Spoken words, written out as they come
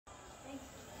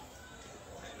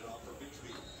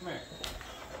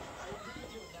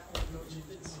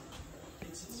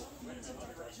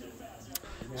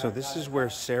So this is where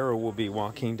Sarah will be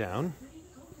walking down.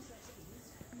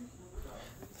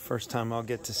 First time I'll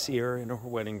get to see her in her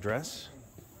wedding dress.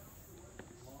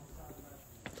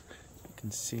 You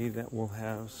can see that we'll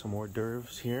have some hors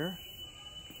d'oeuvres here.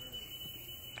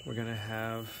 We're gonna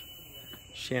have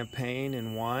champagne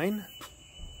and wine.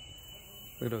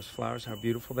 Look at those flowers, how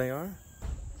beautiful they are.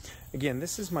 Again,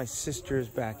 this is my sister's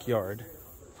backyard.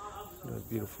 Those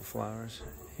beautiful flowers.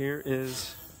 Here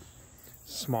is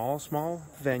small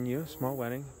venue, small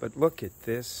wedding, but look at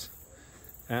this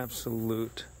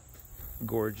absolute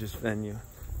gorgeous venue.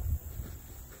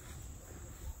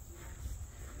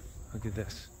 Look at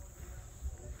this.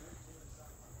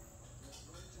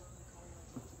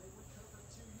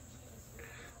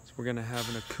 So we're gonna have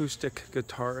an acoustic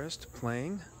guitarist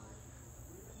playing.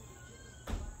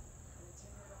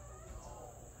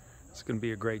 It's gonna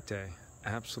be a great day.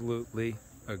 Absolutely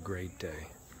a great day.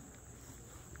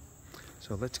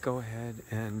 So let's go ahead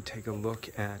and take a look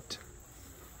at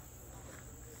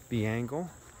the angle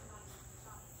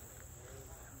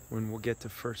when we'll get to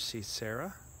first see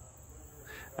Sarah.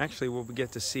 Actually, we'll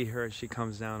get to see her as she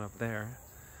comes down up there,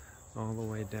 all the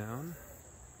way down.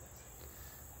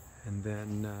 And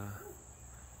then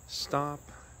stop,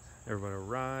 everybody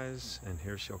rise, and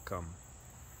here she'll come.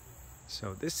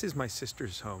 So this is my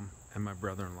sister's home and my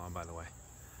brother-in-law, by the way.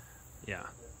 Yeah.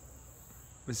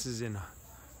 This is in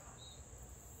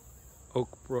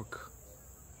Oak Brook,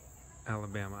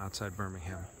 Alabama, outside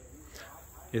Birmingham.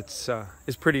 It's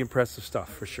pretty impressive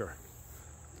stuff for sure.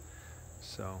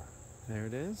 So there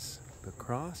it is, the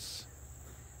cross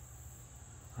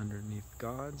underneath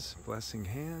God's blessing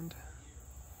hand.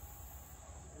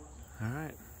 All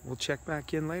right, we'll check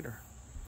back in later.